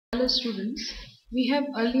Hello students, we have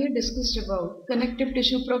earlier discussed about connective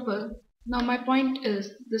tissue proper. Now my point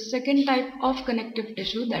is the second type of connective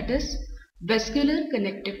tissue, that is vascular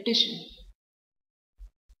connective tissue.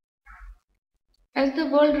 As the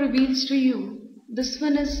word reveals to you, this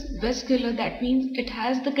one is vascular, that means it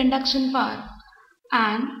has the conduction power,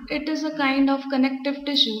 and it is a kind of connective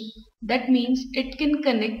tissue, that means it can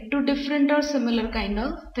connect to different or similar kind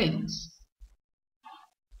of things.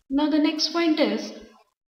 Now the next point is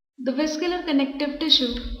the vascular connective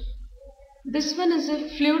tissue. This one is a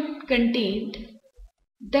fluid contained.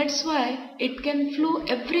 That's why it can flow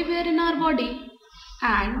everywhere in our body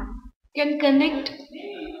and can connect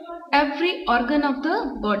every organ of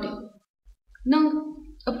the body. Now,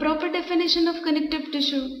 a proper definition of connective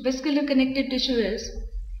tissue, vascular connective tissue is,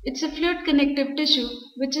 it's a fluid connective tissue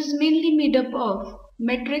which is mainly made up of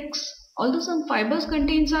matrix, although some fibers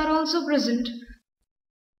contains are also present.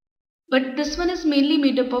 But this one is mainly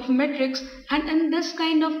made up of matrix, and in this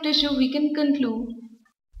kind of tissue we can conclude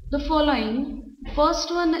the following.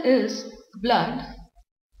 First one is blood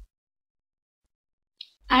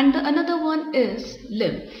and the another one is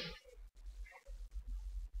lymph.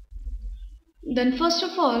 Then first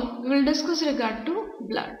of all we will discuss regard to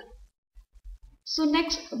blood. So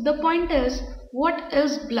next the point is, what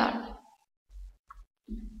is blood?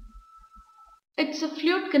 It's a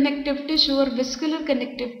fluid connective tissue or vascular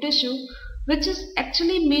connective tissue which is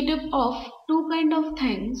actually made up of two kind of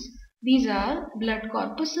things. These are blood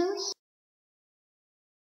corpuscles,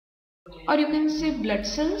 or you can say blood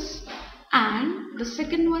cells, and the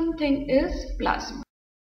second one thing is plasma.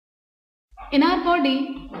 In our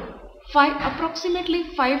body, approximately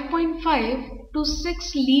 5.5 to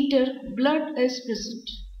 6 liter blood is present.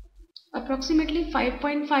 Approximately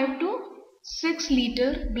 5.5 to 6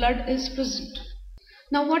 liter blood is present.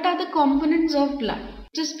 Now what are the components of blood?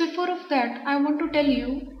 Just before of that, I want to tell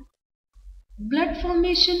you, blood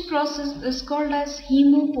formation process is called as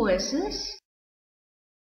hemopoiesis,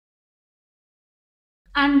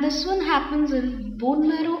 and this one happens in bone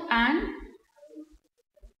marrow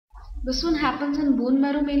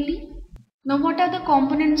mainly. Now what are the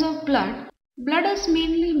components of blood? Blood is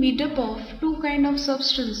mainly made up of two kind of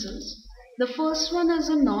substances. The first one is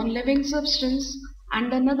a non-living substance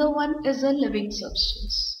and another one is a living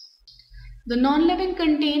substance. The non-living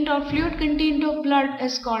content or fluid content of blood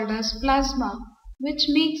is called as plasma, which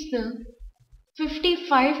makes the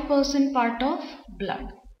 55% part of blood.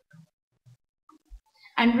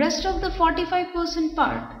 And rest of the 45%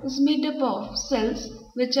 part is made up of cells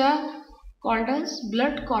which are called as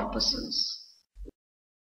blood corpuscles.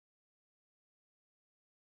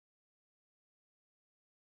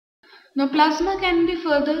 Now plasma can be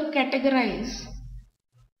further categorized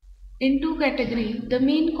in two categories. The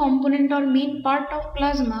main component or main part of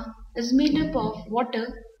plasma is made up of water.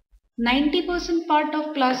 90% part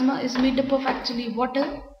of plasma is made up of actually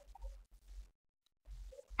water,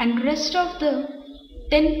 and rest of the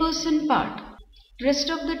 10% part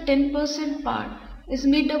is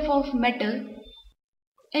made up of matter,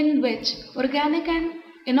 in which organic and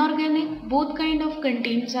inorganic both kind of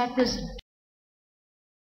contents are present.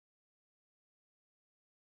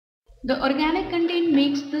 The organic content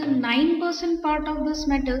makes the 9% part of this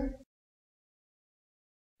matter,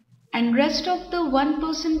 and rest of the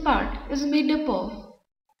 1% part is made up of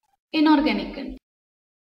inorganic content.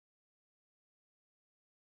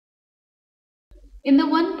 In the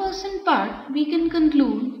 1% part we can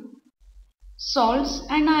conclude salts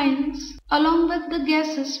and ions along with the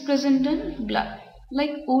gases present in blood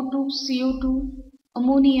like O2, CO2,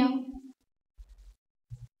 ammonia.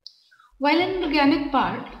 While in organic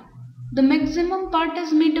part, the maximum part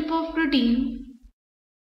is made up of protein.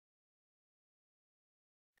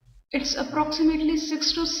 It's approximately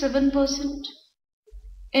 6 to 7%,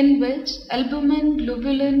 in which albumin,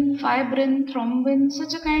 globulin, fibrin, thrombin,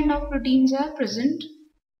 such a kind of proteins are present,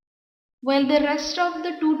 while the rest of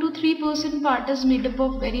the 2 to 3% part is made up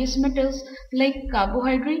of various metals like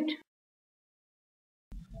carbohydrate,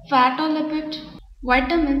 fat or lipid,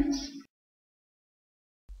 vitamins,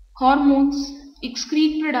 hormones,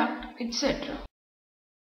 excrete product, etc.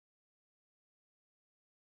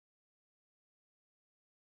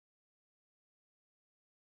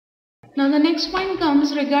 Now the next point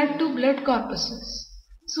comes regard to blood corpuscles.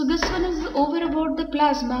 So this one is over about the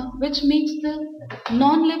plasma, which makes the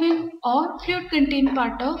non-living or fluid contained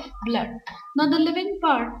part of blood. Now the living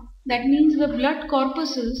part, that means the blood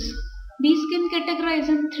corpuscles, these can categorize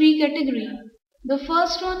in three categories. The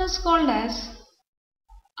first one is called as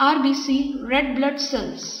RBC, red blood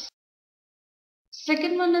cells.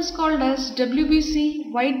 Second one is called as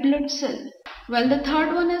WBC, white blood cell, while the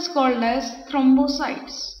third one is called as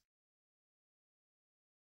thrombocytes.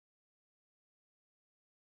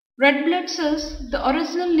 Red blood cells, the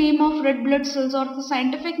original name of red blood cells or the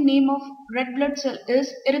scientific name of red blood cell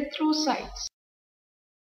is erythrocytes.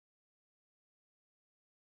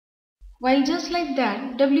 While just like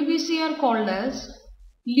that, WBC are called as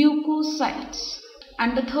leukocytes.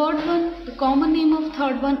 And the third one, the common name of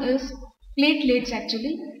third one is platelets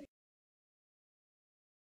actually.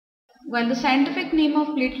 While the scientific name of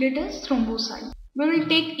platelet is thrombocyte. We will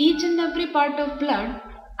take each and every part of blood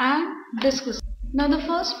and discuss. Now the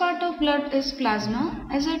first part of blood is plasma.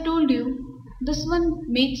 As I told you, this one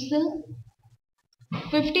makes the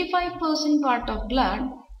 55% part of blood,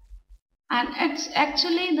 and it's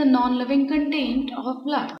actually the non-living content of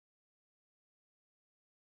blood.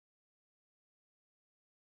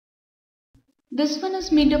 This one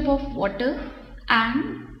is made up of water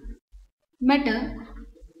and matter,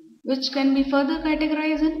 which can be further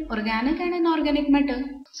categorized in organic and inorganic matter.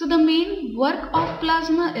 So the main work of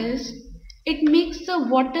plasma is it makes the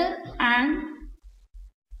water and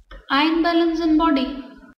ion balance in body.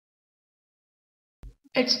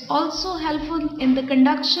 It's also helpful in the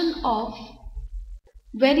conduction of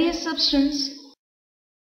various substances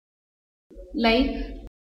like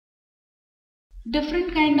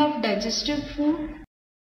different kind of digestive food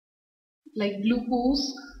like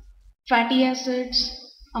glucose, fatty acids,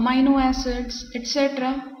 amino acids,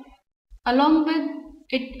 etc. Along with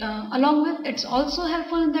it's also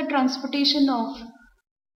helpful in the transportation of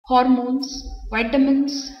hormones,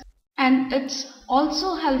 vitamins, and it's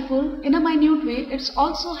also helpful in a minute way. It's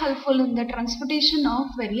also helpful in the transportation of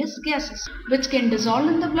various gases which can dissolve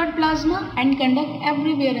in the blood plasma and conduct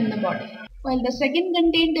everywhere in the body. While the second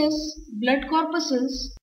content is blood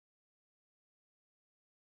corpuscles,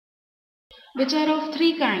 which are of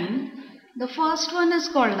three kinds. The first one is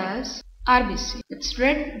called as RBC. It's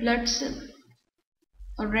red blood cell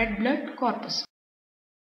or red blood corpuscle.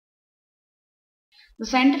 The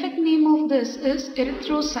scientific name of this is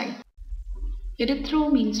erythrocyte.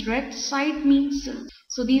 Erythro means red, cyte means cell.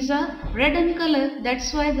 So these are red in color,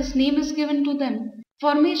 that's why this name is given to them.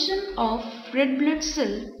 Formation of red blood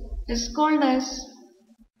cell is called as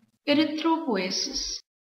erythropoiesis.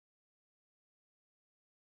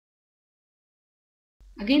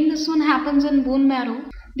 Again, this one happens in bone marrow.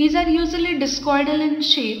 These are usually discoidal in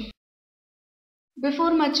shape.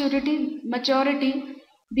 Before maturity,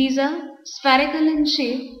 these are spherical in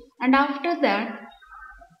shape, and after that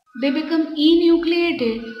they become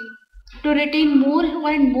enucleated to retain more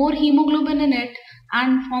and more hemoglobin in it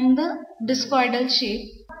and form the discoidal shape.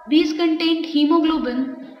 These contain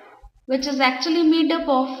hemoglobin, which is actually made up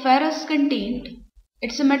of ferrous content.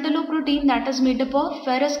 It's a metalloprotein that is made up of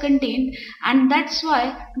ferrous content, and that's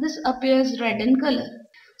why this appears red in color.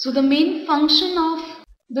 So the main function of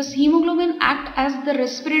this hemoglobin act as the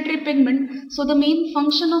respiratory pigment. So the main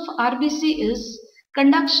function of RBC is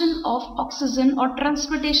conduction of oxygen or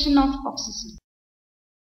transportation of oxygen.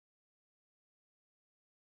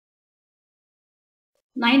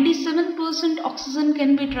 97% oxygen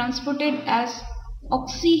can be transported as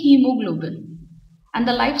oxyhemoglobin, and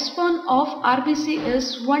the lifespan of RBC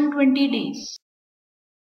is 120 days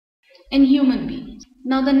in human beings.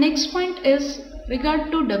 Now the next point is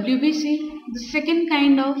regard to WBC, the second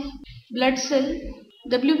kind of blood cell.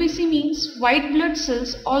 WBC means white blood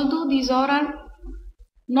cells, although these are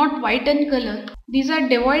not white in color. These are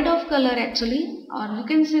devoid of color actually, or you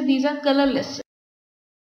can say these are colorless.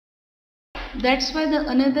 That's why the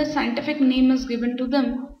another scientific name is given to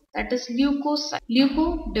them, that is leukocyte.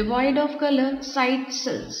 Leuko, devoid of color, cyte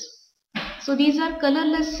cells. So these are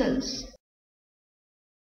colorless cells.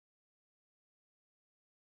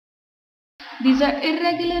 These are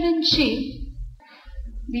irregular in shape.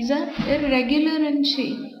 These are irregular in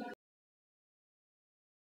shape.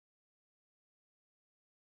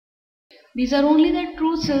 These are only the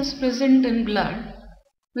true cells present in blood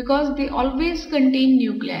because they always contain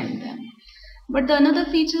nuclei in them. But the another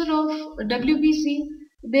feature of WBC,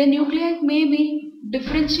 their nuclei may be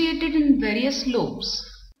differentiated in various lobes.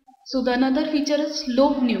 So the another feature is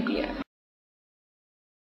lobe nuclei.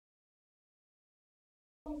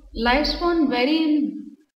 Lifespan vary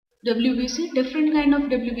in WBC, different kind of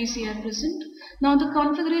WBC are present. Now the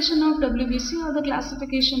configuration of WBC or the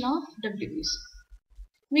classification of WBC.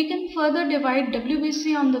 We can further divide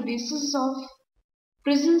WBC on the basis of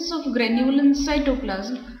presence of granule in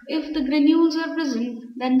cytoplasm. If the granules are present,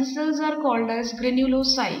 then the cells are called as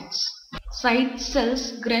granulocytes. Cyte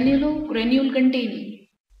cells, granule containing.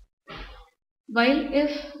 While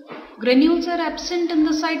if granules are absent in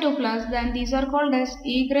the cytoplasm, then these are called as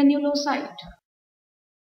agranulocyte.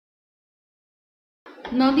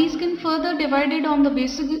 Now these can further divided on the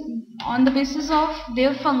basis of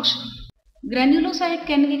their function. Granulocyte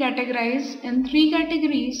can be categorized in three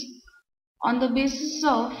categories on the basis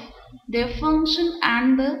of their function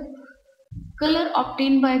and the color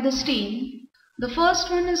obtained by the stain. The first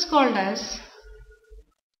one is called as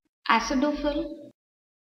acidophil.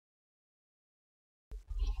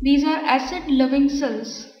 These are acid-loving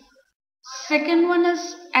cells. Second one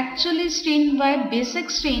is actually stained by basic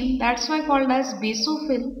stain, that's why called as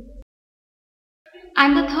basophil.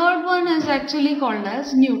 And the third one is actually called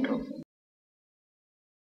as neutrophil.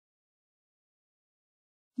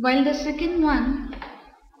 While the second one,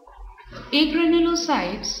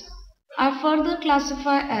 agranulocytes, are further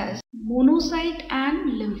classified as monocyte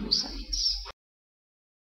and lymphocytes.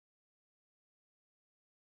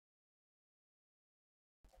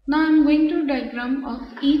 Now I am going to diagram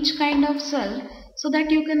of each kind of cell so that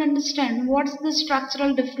you can understand what's the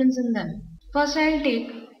structural difference in them. First I will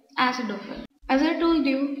take acidophil. As I told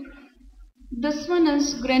you, this one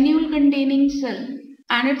is granule containing cell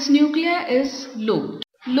and its nuclei is lobed.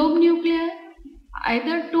 Lobe nuclei,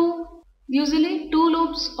 usually two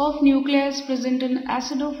lobes of nuclei is present in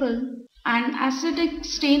acidophil, and acidic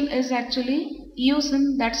stain is actually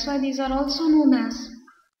eosin, that's why these are also known as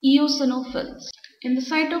eosinophils. In the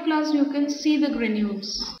cytoplasm you can see the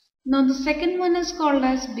granules. Now the second one is called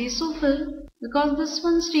as basophil because this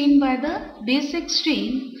one stained by the basic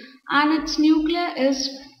stain and its nuclei is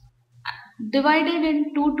divided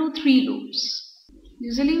in 2 to 3 lobes.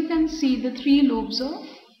 Usually you can see the 3 lobes of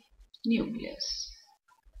nucleus,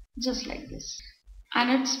 just like this.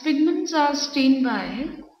 And its pigments are stained by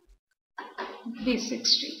basic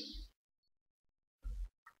stain.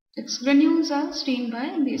 Its granules are stained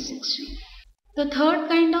by basic stain. The third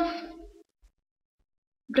kind of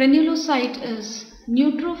granulocyte is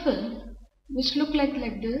neutrophil, which look like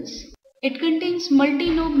this. It contains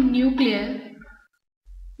multi-lobe nuclei,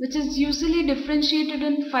 which is usually differentiated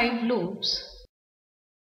in 5 lobes.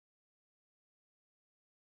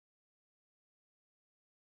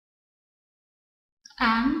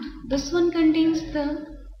 And this one contains the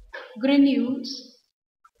granules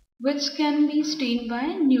which can be stained by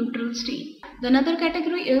neutral stain. The another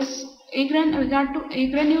category is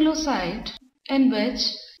agranulocyte, in which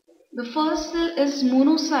the first cell is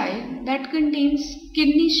monocyte that contains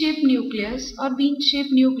kidney-shaped nucleus or bean-shaped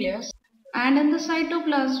nucleus, and in the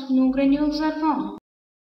cytoplasm no granules are found.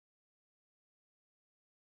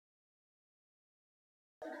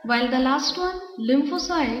 While the last one,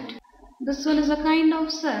 lymphocyte, this one is a kind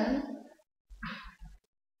of cell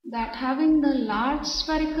that having the large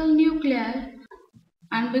spherical nuclei,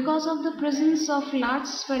 and because of the presence of large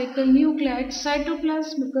spherical nuclei,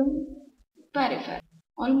 cytoplasm becomes peripheral.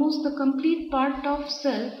 Almost the complete part of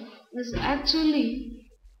cell is actually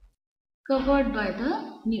covered by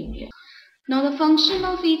the nuclei. Now the function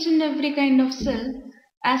of each and every kind of cell.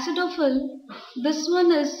 Acidophil, this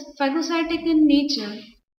one is phagocytic in nature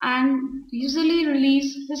and usually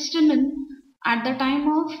release histamine at the time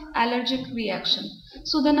of allergic reaction.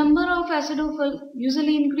 So the number of acidophil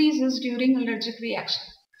usually increases during allergic reaction.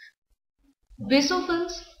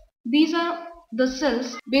 Basophils, these are the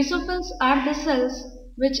cells. Basophils are the cells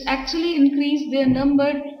which actually increase their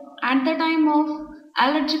number at the time of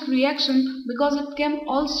allergic reaction because it can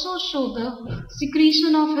also show the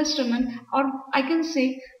secretion of histamine, or I can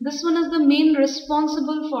say this one is the main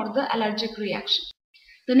responsible for the allergic reaction.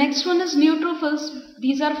 The next one is neutrophils.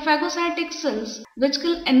 These are phagocytic cells which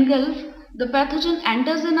will engulf the pathogen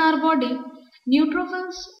enters in our body.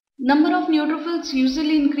 Neutrophils, number of neutrophils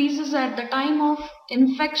usually increases at the time of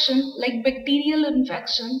infection, like bacterial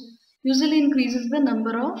infection usually increases the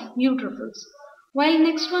number of neutrophils. While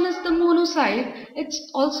next one is the monocyte,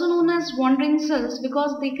 it's also known as wandering cells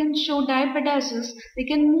because they can show diapedesis, they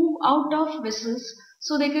can move out of vessels,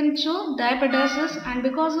 so they can show diapedesis, and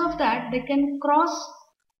because of that they can cross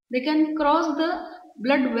the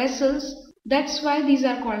blood vessels. That's why these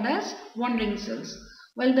are called as wandering cells.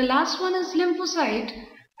 While the last one is lymphocyte,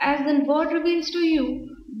 as the word reveals to you,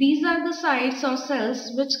 these are the sites or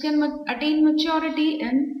cells which can attain maturity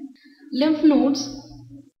in lymph nodes.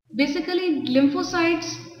 Basically,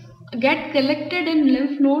 lymphocytes get collected in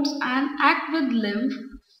lymph nodes and act with lymph.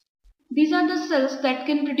 These are the cells that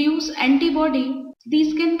can produce antibody.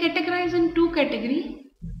 These can categorize in 2 categories.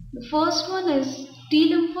 The first one is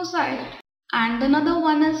T lymphocyte and another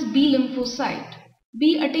one is B lymphocyte.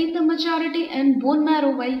 B attain the maturity in bone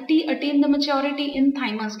marrow while T attain the maturity in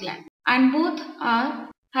thymus gland, and both are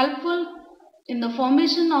helpful in the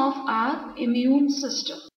formation of our immune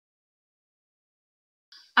system,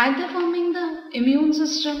 either forming the immune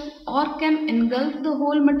system or can engulf the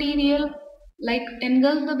whole material, like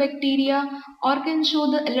engulf the bacteria, or can show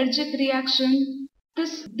the allergic reaction.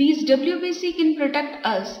 These WBC can protect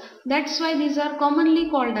us. That's why these are commonly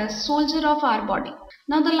called as soldier of our body.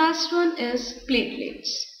 Now the last one is platelets.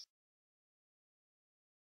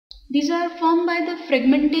 These are formed by the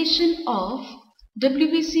fragmentation of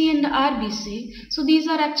WBC and RBC. So these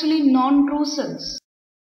are actually non-true cells.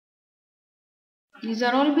 These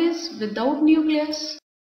are always without nucleus.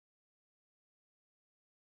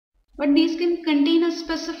 But these can contain a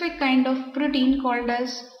specific kind of protein called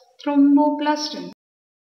as thromboplastin.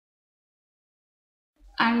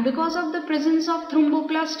 And because of the presence of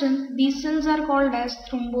thromboplastin, these cells are called as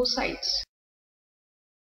thrombocytes.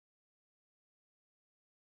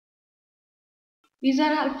 These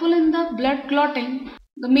are helpful in the blood clotting.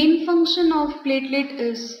 The main function of platelet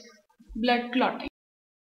is blood clotting.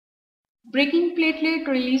 Breaking platelet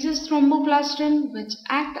releases thromboplastin, which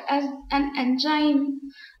act as an enzyme,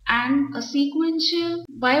 and a sequential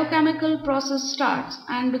biochemical process starts,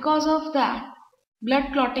 and because of that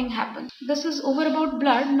blood clotting happens. This is over about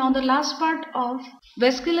blood. Now the last part of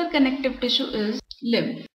vascular connective tissue is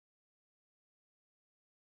lymph.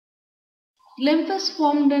 Lymph is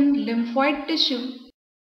formed in lymphoid tissue,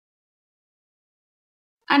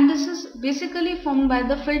 and this is basically formed by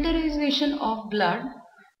the filterization of blood.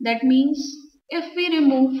 That means if we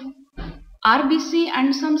remove RBC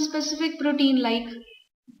and some specific protein like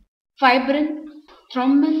fibrin,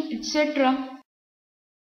 thrombin, etc.,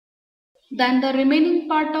 then the remaining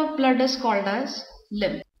part of blood is called as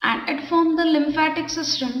lymph, and it forms the lymphatic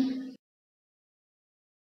system.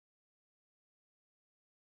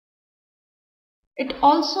 It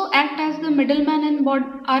also acts as the middleman in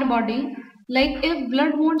our body. Like if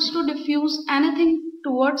blood wants to diffuse anything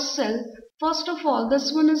towards cell, first of all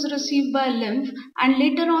this one is received by lymph, and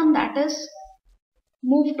later on that is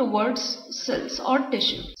moved towards cells or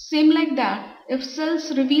tissue. Same like that, if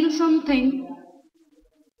cells reveal something,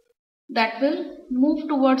 that will move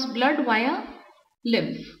towards blood via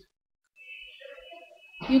lymph.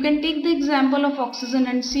 You can take the example of oxygen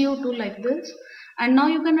and CO2 like this, and now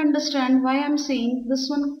you can understand why I am saying this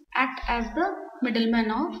one act as the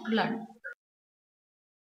middleman of blood.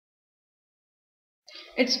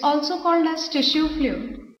 It's also called as tissue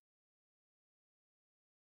fluid,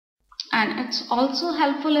 and it's also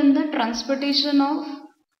helpful in the transportation of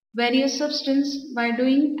various substances by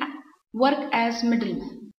doing work as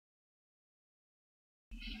middleman.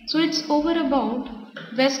 So it's over about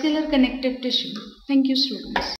vascular connective tissue. Thank you, students.